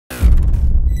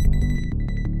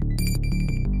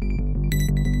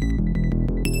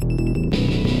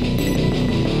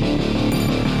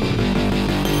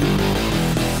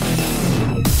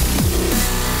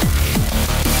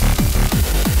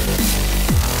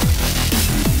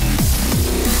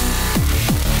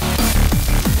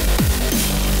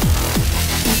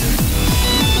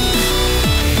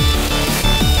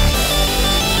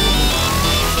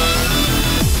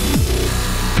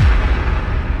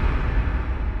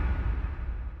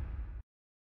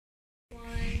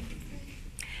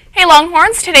Hey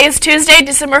Longhorns, today is Tuesday,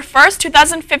 December 1st,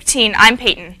 2015. I'm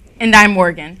Peyton. And I'm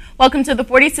Morgan. Welcome to the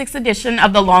 46th edition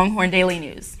of the Longhorn Daily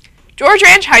News. George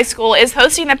Ranch High School is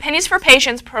hosting the Pennies for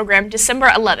Patients program December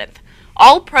 11th.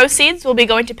 All proceeds will be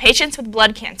going to patients with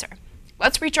blood cancer.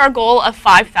 Let's reach our goal of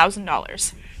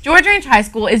 $5,000. George Ranch High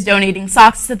School is donating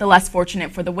socks to the less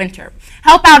fortunate for the winter.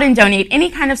 Help out and donate any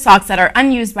kind of socks that are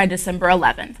unused by December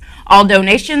 11th. All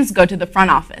donations go to the front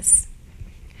office.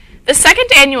 The second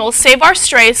annual Save Our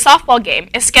Strays softball game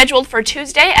is scheduled for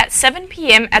Tuesday at 7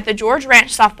 p.m. at the George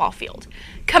Ranch softball field.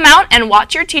 Come out and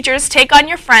watch your teachers take on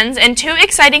your friends in two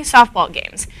exciting softball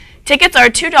games. Tickets are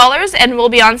 $2 and will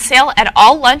be on sale at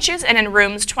all lunches and in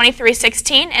rooms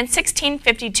 2316 and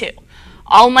 1652.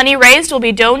 All money raised will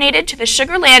be donated to the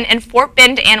Sugar Land and Fort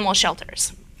Bend animal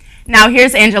shelters. Now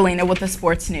here's Angelina with the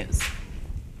sports news.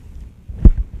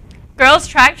 Girls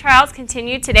track trials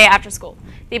continue today after school.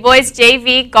 The boys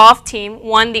JV golf team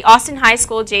won the Austin High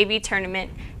School JV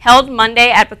tournament held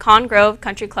Monday at Pecan Grove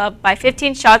Country Club by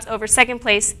 15 shots over second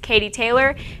place Katie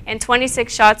Taylor and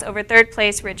 26 shots over third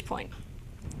place Ridge Point.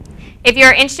 If you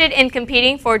are interested in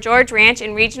competing for George Ranch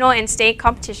in regional and state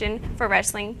competition for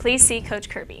wrestling, please see Coach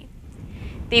Kirby.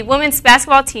 The women's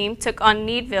basketball team took on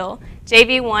Needville.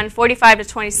 JV won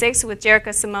 45-26 with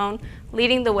Jerica Simone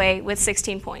leading the way with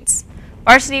 16 points.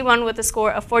 Varsity won with a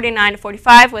score of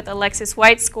 49-45 with Alexis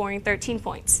White scoring 13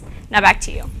 points. Now back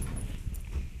to you.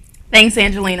 Thanks,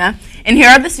 Angelina. And here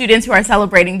are the students who are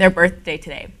celebrating their birthday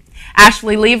today.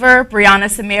 Ashley Lever, Brianna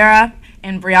Samira,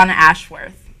 and Brianna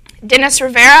Ashworth. Dennis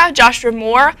Rivera, Joshua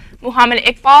Moore, Muhammad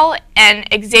Iqbal, and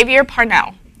Xavier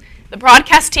Parnell. The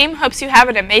broadcast team hopes you have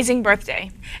an amazing birthday.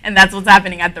 And that's what's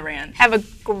happening at the ranch. Have a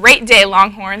great day,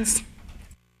 Longhorns.